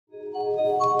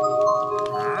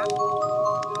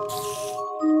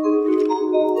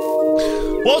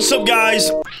What's up,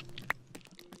 guys?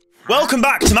 Welcome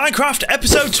back to Minecraft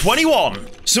episode 21.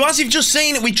 So as you've just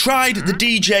seen, we tried the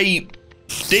DJ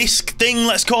disc thing,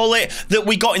 let's call it, that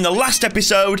we got in the last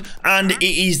episode, and it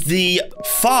is the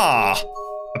FAR,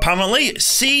 apparently,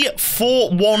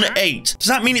 C418. Does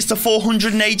that mean it's the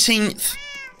 418th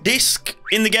disc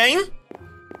in the game?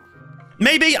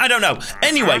 Maybe, I don't know.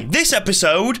 Anyway, this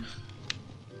episode,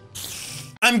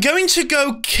 I'm going to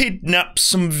go kidnap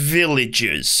some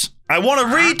villagers. I want to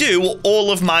redo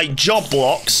all of my job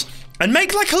blocks and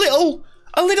make like a little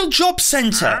job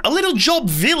center, a little job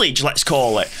village, let's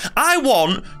call it. I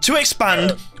want to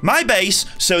expand my base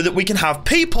so that we can have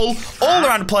people all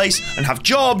around the place and have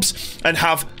jobs and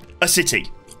have a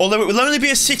city. Although it will only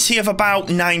be a city of about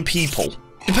 9 people,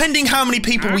 depending how many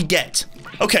people we get.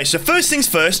 Okay, so first things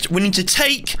first, we need to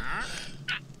take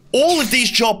all of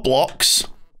these job blocks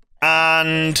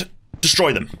and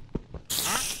destroy them.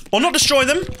 Or not destroy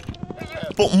them,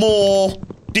 but more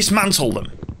dismantle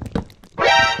them.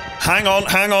 Hang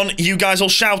on. You guys will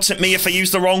shout at me if I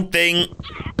use the wrong thing.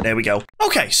 There we go.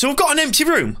 Okay, so we've got an empty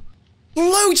room.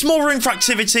 Loads more room for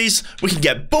activities. We can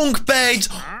get bunk beds.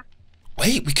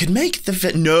 Wait, we could make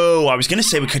the... No, I was going to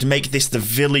say we could make this the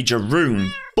villager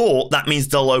room. But that means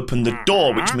they'll open the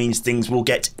door, which means things will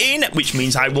get in, which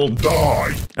means I will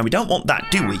die. And we don't want that,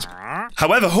 do we?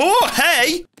 However, oh,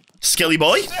 hey! Skilly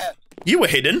boy, you were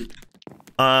hidden.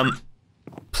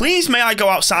 Please may I go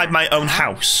outside my own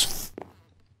house?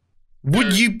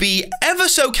 Would you be ever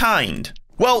so kind?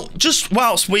 Well, just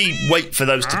whilst we wait for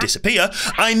those to disappear,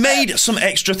 I made some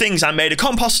extra things. I made a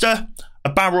composter, a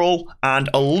barrel, and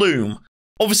a loom.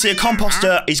 Obviously, a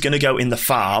composter is going to go in the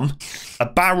farm. A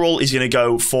barrel is going to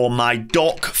go for my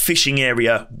dock fishing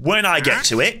area when I get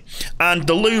to it. And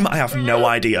the loom, I have no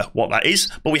idea what that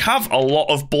is. But we have a lot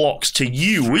of blocks to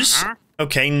use.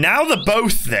 Okay, now they're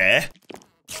both there.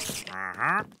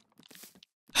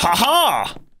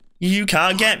 Haha! You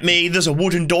can't get me. There's a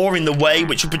wooden door in the way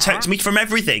which will protect me from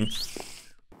everything.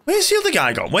 Where's the other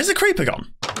guy gone? Where's the creeper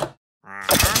gone?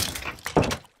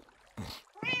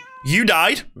 You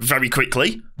died very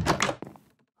quickly.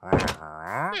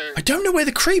 I don't know where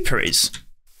the creeper is.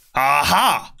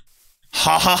 Aha!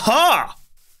 Ha ha ha!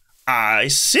 I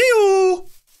see you!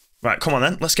 Right, come on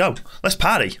then. Let's go. Let's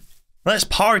party. Let's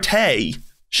partay,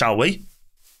 shall we?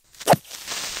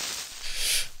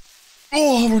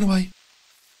 Oh, run away.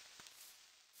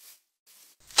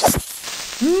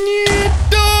 He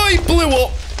blew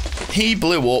up. He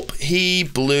blew up. He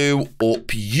blew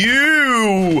up.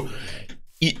 You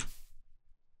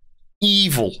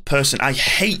evil person. I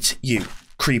hate you,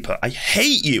 creeper. I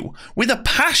hate you with a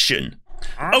passion.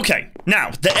 Okay,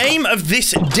 now, the aim of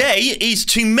this day is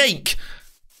to make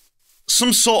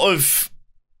some sort of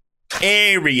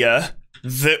area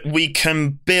that we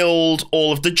can build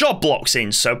all of the job blocks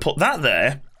in. So put that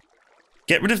there.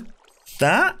 Get rid of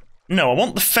that. No, I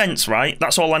want the fence, right?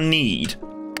 That's all I need.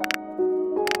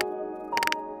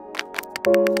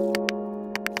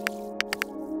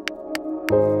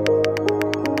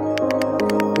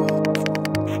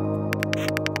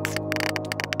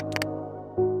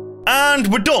 And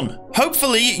we're done.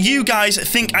 Hopefully, you guys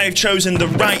think I have chosen the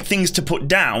right things to put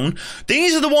down.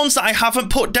 These are the ones that I haven't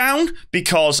put down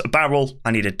because a barrel,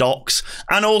 I need a docks.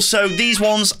 And also, these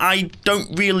ones I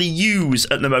don't really use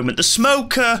at the moment. The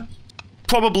smoker,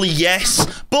 probably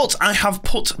yes, but I have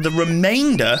put the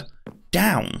remainder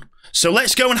down. So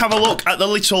let's go and have a look at the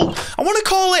little, I want to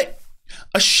call it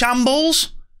a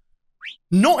shambles.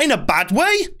 Not in a bad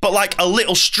way, but like a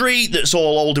little street that's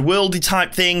all older worldy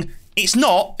type thing. It's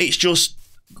not, it's just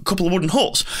a couple of wooden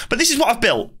huts. But this is what I've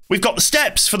built. We've got the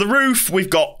steps for the roof. We've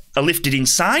got a lifted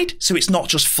inside, so it's not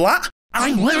just flat.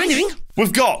 I'm learning.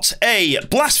 We've got a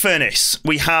blast furnace.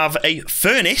 We have a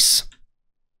furnace.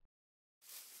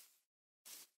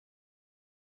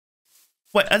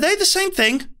 Wait, are they the same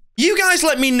thing? You guys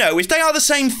let me know. If they are the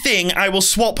same thing, I will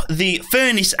swap the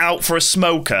furnace out for a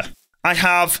smoker. I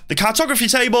have the cartography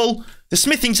table, the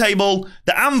smithing table,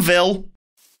 the anvil.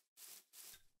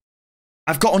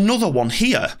 I've got another one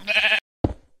here.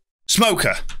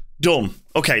 Smoker. Done.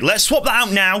 Okay, let's swap that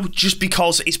out now, just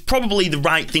because it's probably the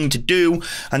right thing to do.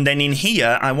 And then in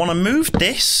here, I want to move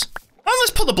this. Oh,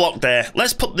 let's put the block there.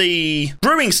 Let's put the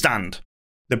brewing stand.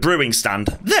 The brewing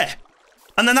stand there.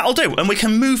 And then that'll do. And we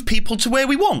can move people to where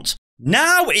we want.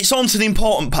 Now it's on to the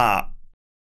important part.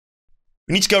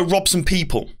 We need to go rob some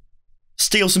people.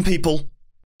 Steal some people.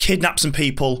 Kidnap some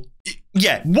people.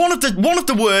 Yeah, one of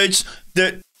the words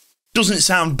that doesn't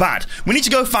sound bad. We need to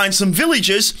go find some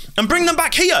villagers and bring them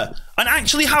back here and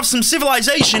actually have some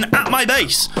civilization at my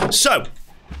base. So,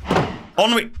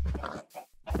 Onward.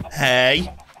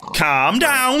 Hey, calm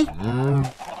down.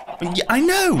 Yeah, I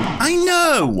know.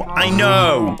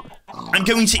 I'm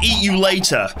going to eat you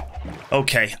later.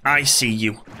 Okay, I see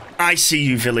you. I see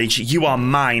you, village. You are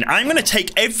mine. I'm going to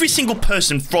take every single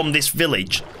person from this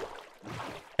village.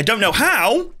 I don't know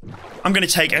how I'm going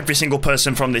to take every single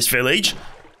person from this village,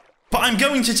 but I'm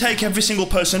going to take every single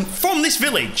person from this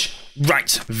village.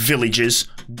 Right, villagers,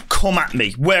 come at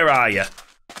me. Where are you?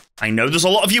 I know there's a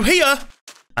lot of you here,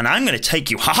 and I'm going to take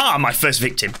you. Haha, my first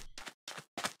victim.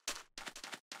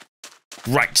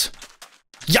 Right.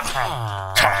 Yeah.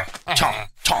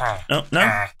 Oh,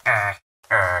 no.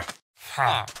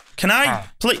 Can I?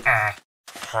 Please.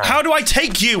 How do I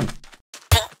take you?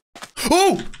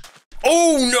 Oh!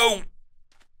 Oh, no!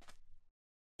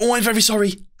 Oh, I'm very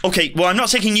sorry. Okay, well, I'm not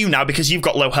taking you now because you've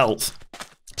got low health.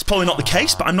 It's probably not the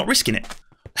case, but I'm not risking it.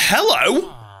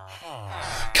 Hello?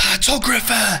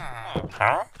 Cartographer!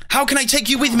 How can I take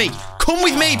you with me? Come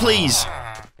with me, please!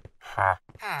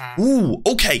 Ooh,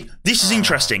 okay, this is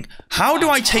interesting. How do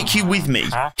I take you with me?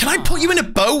 Can I put you in a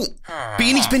boat?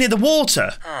 Being he's been in the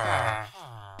water.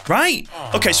 Right?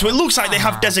 Okay, so it looks like they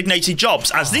have designated jobs,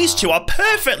 as these two are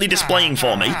perfectly displaying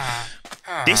for me.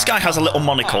 This guy has a little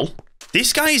monocle.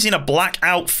 This guy is in a black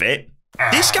outfit.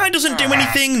 This guy doesn't do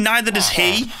anything, neither does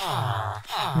he.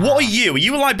 What are you? Are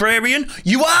you a librarian?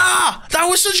 You are! That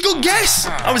was such a good guess!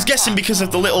 I was guessing because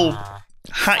of the little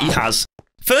hat he has.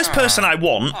 First person I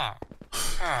want.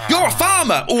 You're a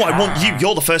farmer! Oh, I want you.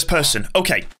 You're the first person.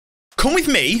 Okay. Come with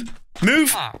me.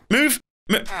 Move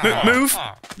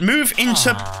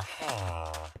into...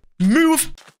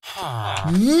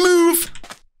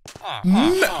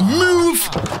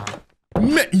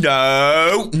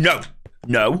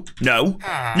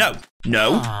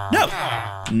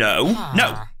 No.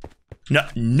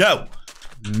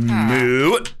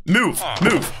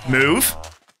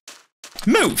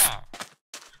 Move.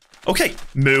 Okay,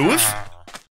 move.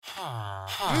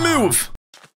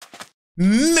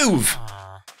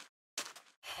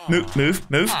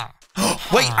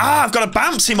 Wait, I've got to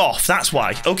bounce him off. That's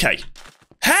why. Okay.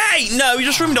 Hey, no, you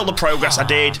just ruined all the progress I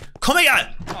did. Come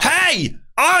here. Hey,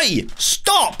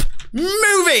 stop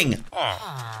moving.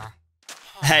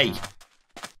 Hey.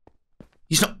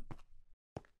 He's not...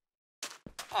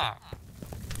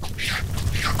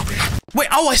 Wait,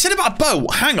 oh, I said about a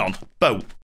boat. Hang on. Boat.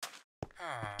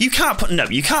 You can't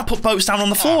put boats down on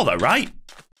the floor though, right?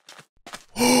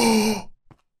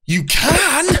 You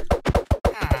can?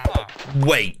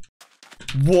 Wait.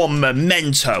 One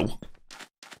memento.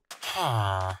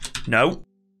 No.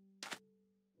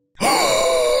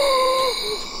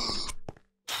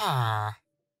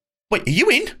 Wait, are you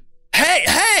in?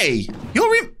 Hey!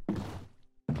 You're in...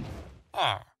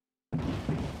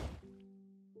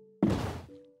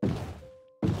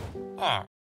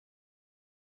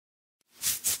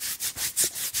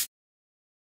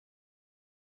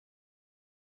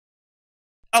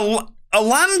 A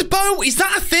land boat? Is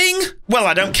that a thing? Well,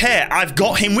 I don't care. I've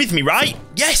got him with me, right?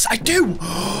 Yes, I do.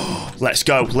 Let's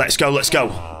go.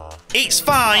 It's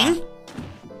fine.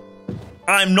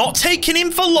 I'm not taking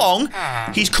him for long.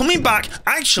 He's coming back.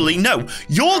 Actually, no.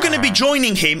 You're going to be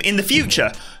joining him in the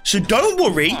future. So don't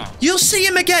worry. You'll see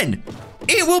him again.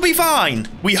 It will be fine.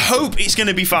 We hope it's going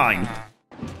to be fine.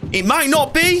 It might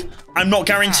not be. I'm not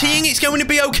guaranteeing it's going to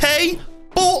be okay.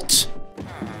 But...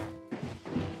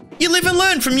 you live and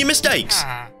learn from your mistakes.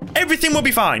 Everything will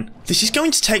be fine. This is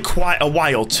going to take quite a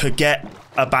while to get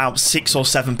about 6 or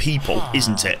 7 people,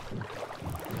 isn't it?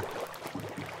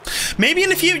 Maybe in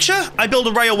the future, I build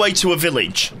a railway to a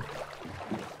village.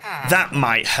 That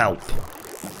might help.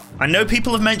 I know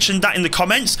people have mentioned that in the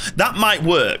comments. That might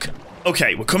work.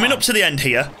 Okay, we're coming up to the end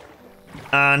here.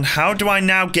 And how do I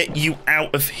now get you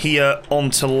out of here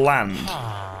onto land?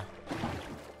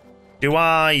 Do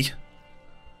I...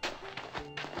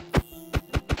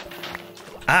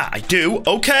 I do.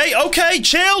 Okay,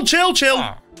 chill.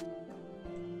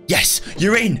 Yes,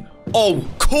 you're in. Oh,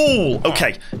 cool.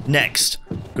 Okay, next.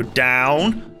 Go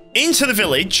down into the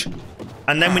village.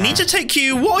 And then we need to take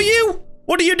you... What are you?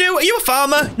 What do you do? Are you a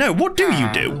farmer? No, what do you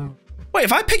do? Wait,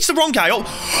 have I picked the wrong guy up?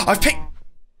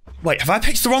 Wait, have I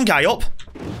picked the wrong guy up?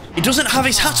 He doesn't have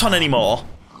his hat on anymore.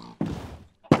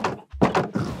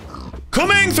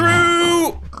 Coming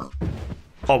through!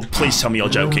 Oh, please tell me you're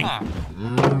joking.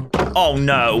 Oh,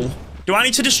 no. Do I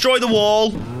need to destroy the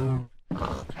wall?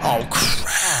 Oh,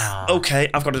 crap. Okay,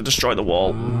 I've got to destroy the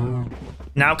wall.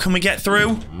 Now can we get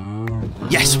through?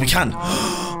 Yes, we can.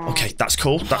 Okay, that's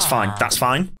cool. That's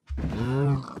fine.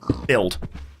 Build.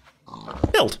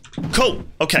 Cool.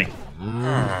 Okay.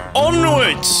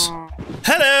 Onwards.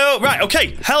 Hello. Right,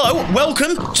 okay. Hello.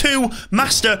 Welcome to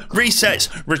Master Reset's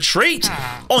retreat.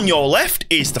 On your left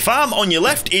is the farm. On your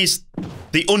left is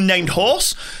the unnamed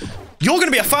horse. You're going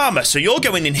to be a farmer, so you're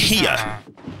going in here.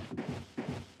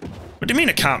 What do you mean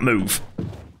I can't move?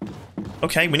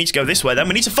 Okay, we need to go this way then.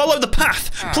 We need to follow the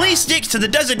path. Please stick to the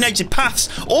designated paths.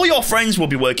 All your friends will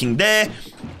be working there.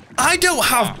 I don't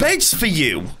have beds for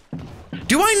you.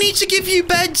 Do I need to give you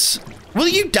beds? Will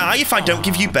you die if I don't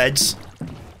give you beds?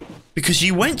 Because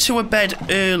you went to a bed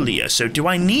earlier, so do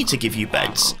I need to give you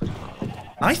beds?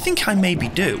 I think I maybe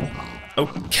do.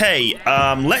 Okay,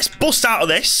 let's bust out of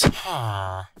this.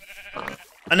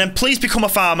 And then please become a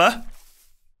farmer.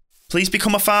 Please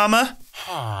become a farmer.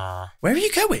 Where are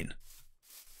you going?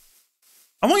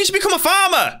 I want you to become a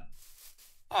farmer.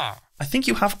 I think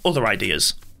you have other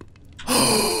ideas.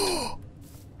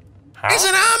 It's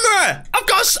an armourer! I've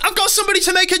got somebody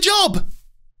to make a job.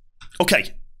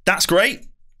 Okay, that's great.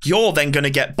 You're then going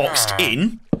to get boxed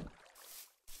in.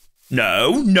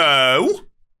 No.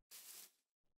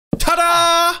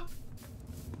 Ta-da!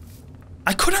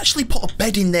 I could actually put a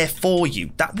bed in there for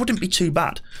you. That wouldn't be too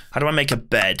bad. How do I make a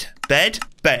bed? Bed.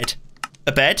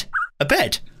 A bed.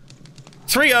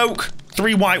 3 oak,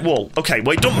 3 white wool. Okay,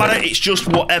 well, it doesn't matter. It's just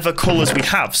whatever colours we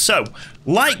have. So,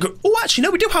 light... Oh, actually,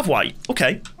 no, we do have white.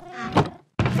 Okay.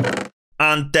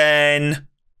 And then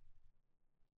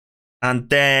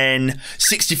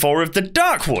 64 of the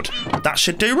dark wood. That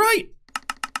should do right.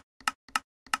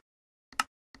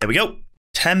 There we go.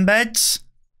 10 beds.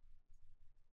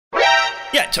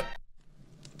 Yeah,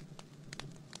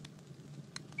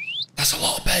 that's a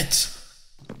lot of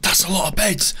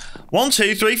beds. 1,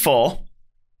 2, 3, 4,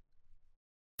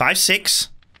 5, 6,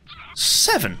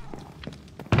 7.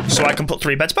 So I can put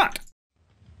 3 beds back.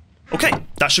 Okay,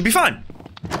 that should be fine.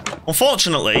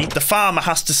 Unfortunately, the farmer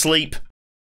has to sleep.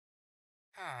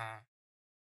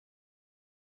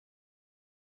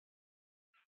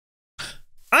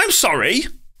 I'm sorry.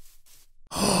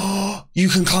 You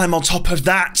can climb on top of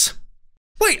that.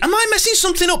 Wait, am I messing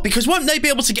something up? Because won't they be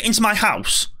able to get into my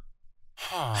house?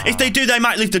 If they do, they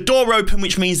might leave the door open,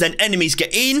 which means then enemies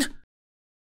get in.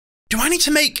 Do I need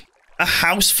to make a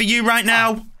house for you right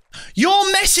now?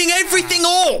 You're messing everything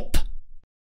up.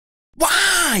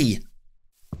 Why?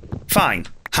 Fine.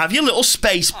 Have your little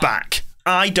space back.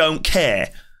 I don't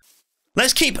care.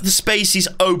 Let's keep the spaces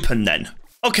open then.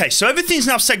 Okay, so everything's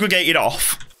now segregated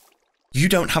off. You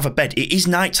don't have a bed. It is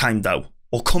nighttime though,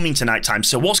 or coming to nighttime.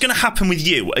 So what's going to happen with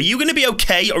you? Are you going to be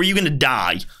okay, or are you going to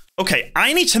die? Okay,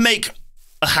 I need to make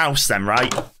a house then,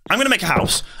 right? I'm going to make a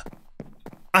house.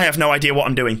 I have no idea what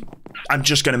I'm doing. I'm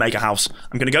just going to make a house.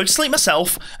 I'm going to go to sleep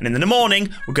myself, and in the morning,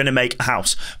 we're going to make a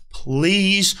house.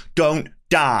 Please don't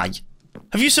die.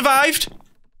 Have you survived?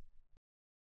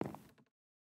 Have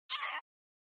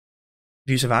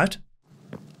you survived?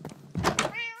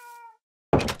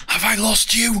 Have I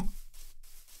lost you?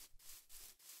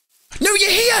 No,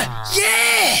 you're here!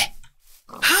 Yeah!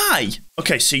 Hi!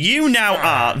 Okay, so you now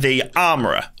are the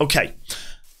armourer. Okay.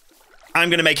 I'm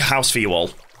going to make a house for you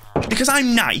all. Because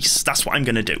I'm nice, that's what I'm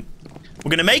going to do. We're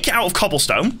going to make it out of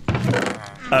cobblestone.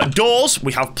 Doors,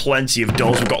 we have plenty of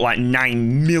doors. We've got like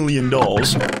 9 million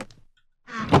doors.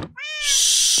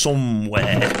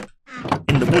 Somewhere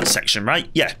in the wood section, right?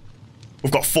 Yeah.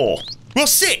 We've got 4. Well,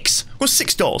 6! Well,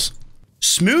 6 doors.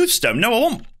 Smooth stone? No, I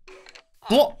want...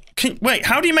 Block... Wait,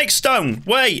 how do you make stone?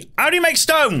 Wait, how do you make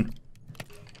stone?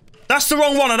 That's the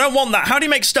wrong one. I don't want that. How do you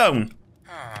make stone?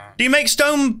 Do you make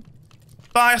stone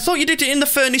by... I thought you did it in the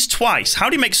furnace twice. How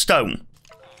do you make stone?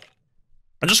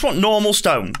 I just want normal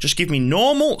stone. Just give me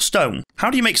normal stone.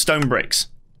 How do you make stone bricks?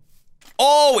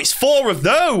 Oh, it's 4 of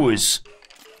those.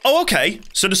 Oh, okay.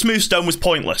 So the smooth stone was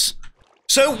pointless.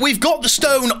 So we've got the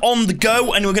stone on the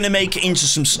go, and we're going to make it into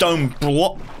some stone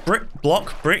bricks.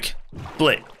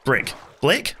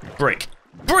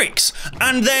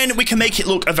 And then we can make it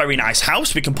look a very nice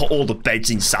house. We can put all the beds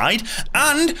inside,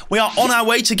 and we are on our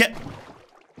way to get...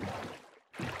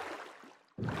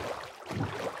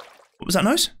 What was that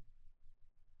noise?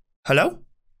 Hello?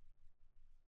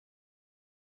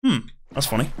 That's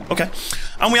funny. Okay.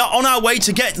 And we are on our way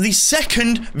to get the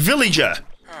second villager.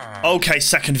 Okay,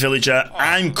 second villager,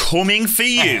 I'm coming for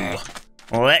you.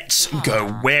 Let's go.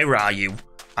 Where are you?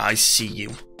 I see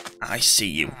you. I see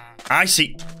you. I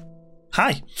see...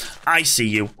 Hi. I see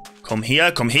you. Come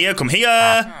here, come here, come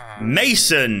here.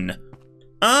 Mason.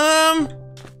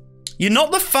 You're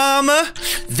not the farmer.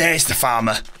 There's the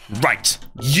farmer. Right.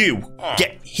 You.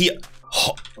 Get here.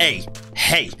 Hey.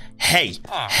 Hey. Hey.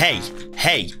 Hey.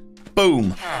 Hey.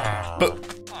 Boom.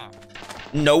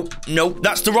 No, no,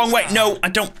 that's the wrong way. No, I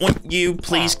don't want you.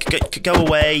 Please go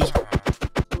away.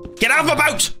 Get out of my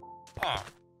boat.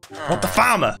 What the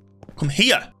farmer? Come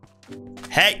here.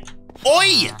 Hey.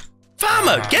 Oi!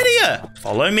 Farmer, get here.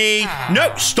 Follow me.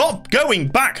 No, stop going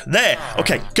back there.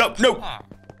 Okay, go. No.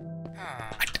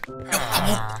 I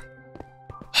won't.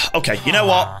 Okay, you know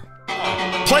what?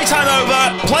 Playtime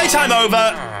over. Playtime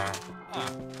over.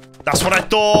 That's what I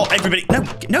thought. Everybody. No,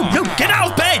 no, no. Get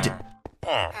out of bed.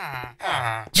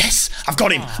 Yes, I've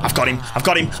got him. I've got him. I've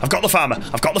got him. I've got the farmer.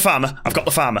 I've got the farmer. I've got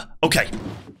the farmer. Okay.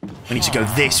 I need to go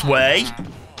this way.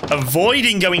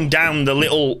 Avoiding going down the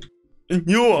little...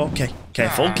 You're... Okay.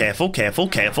 Careful, careful, careful,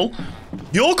 careful.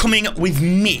 You're coming with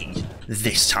me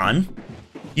this time.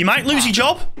 You might lose your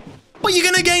job, but you're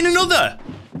going to gain another.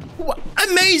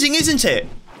 Amazing, isn't it?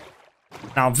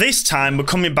 Now, this time, we're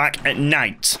coming back at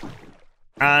night.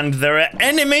 And there are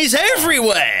enemies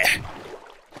everywhere.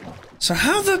 So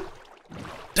how the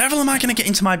devil am I going to get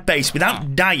into my base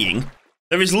without dying?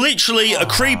 There is literally a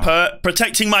creeper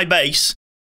protecting my base,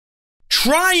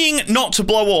 trying not to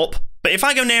blow up, but if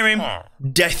I go near him,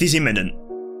 death is imminent.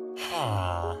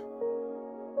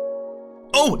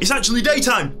 Oh, it's actually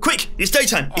daytime. Quick, it's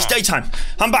daytime. It's daytime.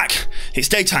 I'm back. It's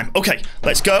daytime. Okay,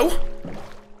 let's go.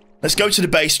 Let's go to the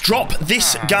base, drop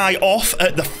this guy off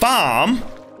at the farm,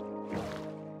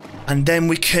 and then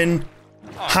we can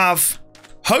have,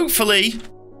 hopefully,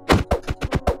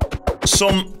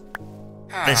 some...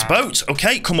 There's boats.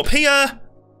 Okay, come up here.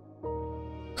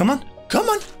 Come on, come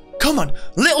on, come on.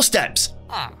 Little steps.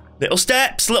 Little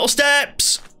steps, little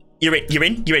steps. You're in, you're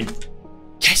in, you're in.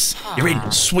 Yes, you're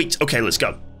in. Sweet. Okay, let's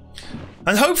go.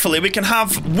 And hopefully we can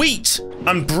have wheat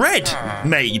and bread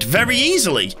made very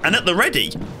easily and at the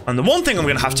ready. And the one thing I'm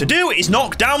going to have to do is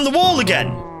knock down the wall again.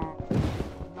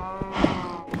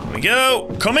 Here we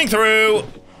go. Coming through.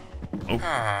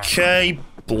 Okay,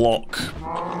 block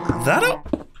that up.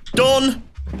 Done.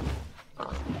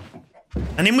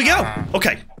 And in we go.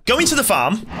 Okay, going to the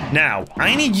farm. Now,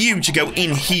 I need you to go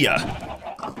in here.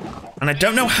 And I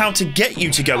don't know how to get you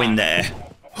to go in there.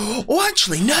 Oh,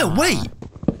 actually, no, wait.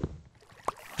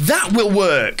 That will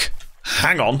work.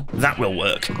 Hang on, that will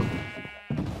work.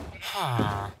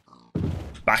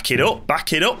 Back it up,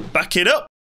 back it up, back it up.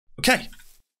 Okay.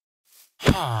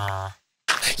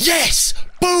 Yes!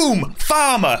 Boom!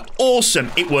 Farmer!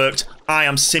 Awesome, it worked. I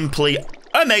am simply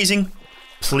amazing.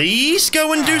 Please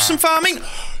go and do some farming.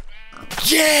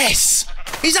 Yes!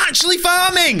 He's actually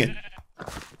farming!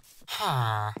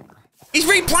 He's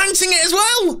replanting it as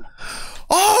well!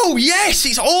 Oh, yes!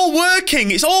 It's all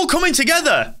working! It's all coming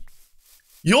together!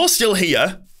 You're still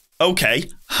here. Okay.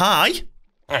 Hi.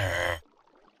 I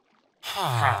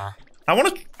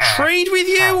want to trade with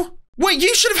you. Wait,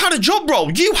 you should have had a job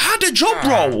role. You had a job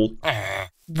role.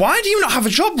 Why do you not have a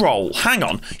job role? Hang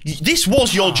on. This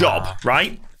was your job,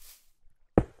 right?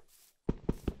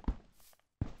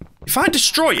 If I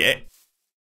destroy it...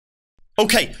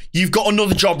 Okay, you've got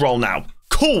another job role now.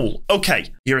 Cool.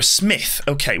 Okay, you're a smith.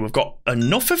 Okay, we've got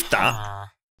enough of that.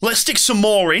 Let's stick some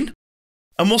more in,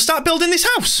 and we'll start building this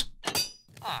house.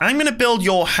 I'm going to build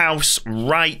your house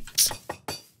right...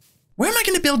 Where am I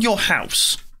going to build your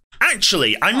house?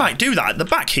 Actually, I might do that at the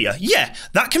back here. Yeah,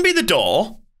 that can be the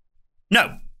door.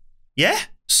 No. Yeah?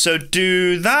 So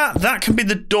do that. That can be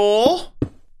the door.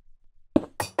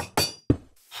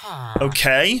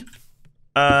 Okay.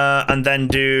 And then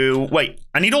do... Wait,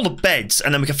 I need all the beds,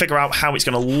 and then we can figure out how it's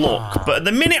going to look. But at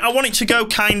the minute, I want it to go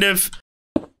kind of...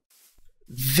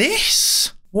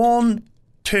 This? 1,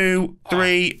 2,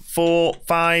 3, 4,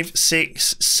 5,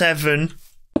 6, 7.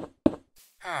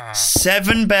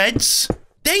 7 beds.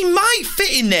 They might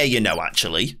fit in there, you know,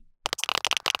 actually.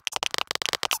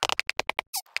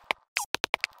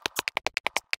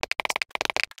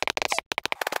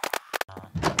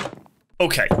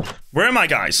 Okay, where are my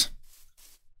guys?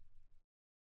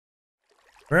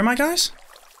 Where are my guys?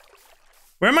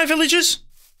 Where are my villagers?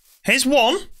 Here's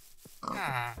one.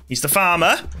 He's the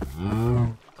farmer.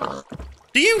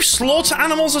 Do you slaughter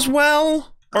animals as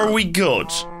well? Or are we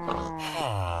good?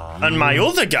 And my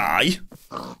other guy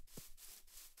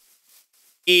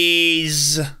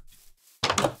is...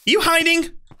 Are you hiding?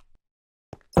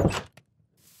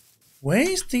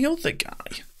 Where's the other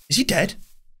guy? Is he dead?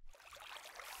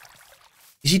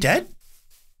 Is he dead?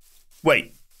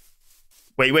 Wait.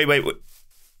 Wait.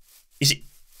 Is he...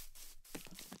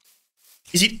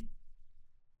 Is he...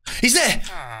 He's there!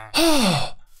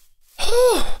 Oh.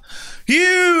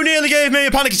 You nearly gave me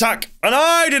a panic attack, and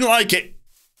I didn't like it.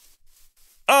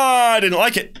 I didn't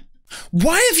like it.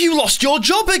 Why have you lost your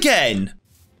job again?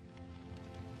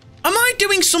 Am I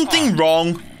doing something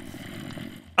wrong?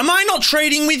 Am I not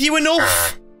trading with you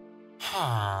enough?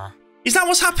 Is that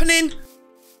what's happening?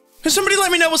 Can somebody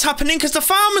let me know what's happening? Because the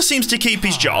farmer seems to keep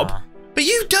his job, but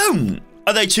you don't.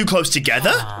 Are they too close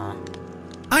together?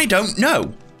 I don't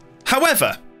know.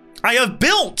 However, I have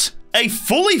built a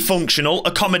fully functional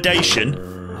accommodation,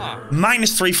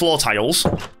 -3 floor tiles,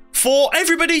 for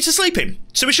everybody to sleep in.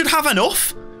 So we should have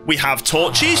enough. We have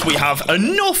torches. We have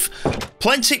enough.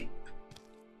 Plenty.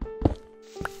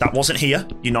 That wasn't here.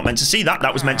 You're not meant to see that.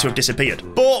 That was meant to have disappeared.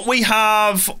 But we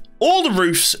have all the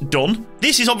roofs done.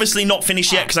 This is obviously not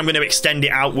finished yet because I'm going to extend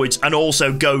it outwards and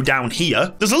also go down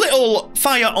here. There's a little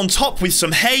fire on top with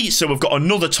some hay, so we've got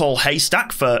another tall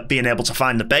haystack for being able to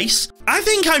find the base. I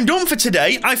think I'm done for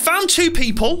today. I found 2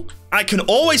 people. I can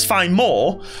always find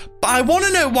more, but I want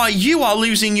to know why you are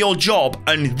losing your job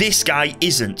and this guy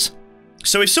isn't.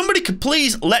 So if somebody could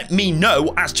please let me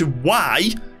know as to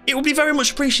why, it would be very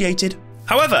much appreciated.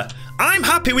 However, I'm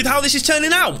happy with how this is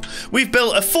turning out. We've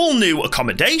built a full new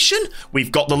accommodation.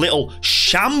 We've got the little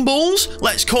shambles,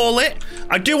 let's call it.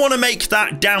 I do want to make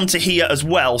that down to here as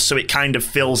well, so it kind of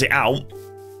fills it out.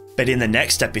 But in the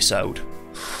next episode,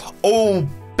 oh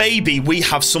baby, we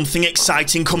have something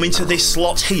exciting coming to this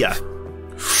slot here.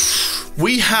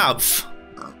 We have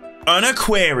an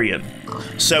aquarium.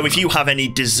 So if you have any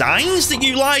designs that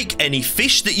you like, any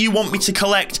fish that you want me to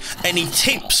collect, any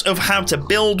tips of how to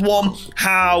build one,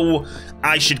 how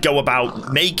I should go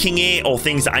about making it, or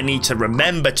things that I need to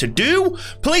remember to do,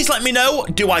 please let me know.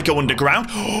 Do I go underground?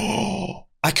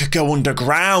 I could go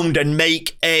underground and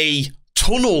make a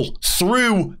tunnel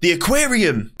through the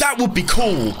aquarium. That would be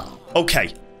cool.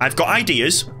 Okay, I've got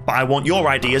ideas, but I want your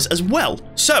ideas as well.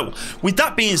 So, with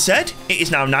that being said, it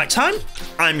is now nighttime.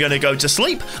 I'm going to go to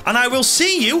sleep, and I will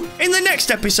see you in the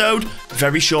next episode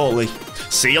very shortly.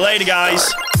 See you later,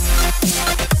 guys.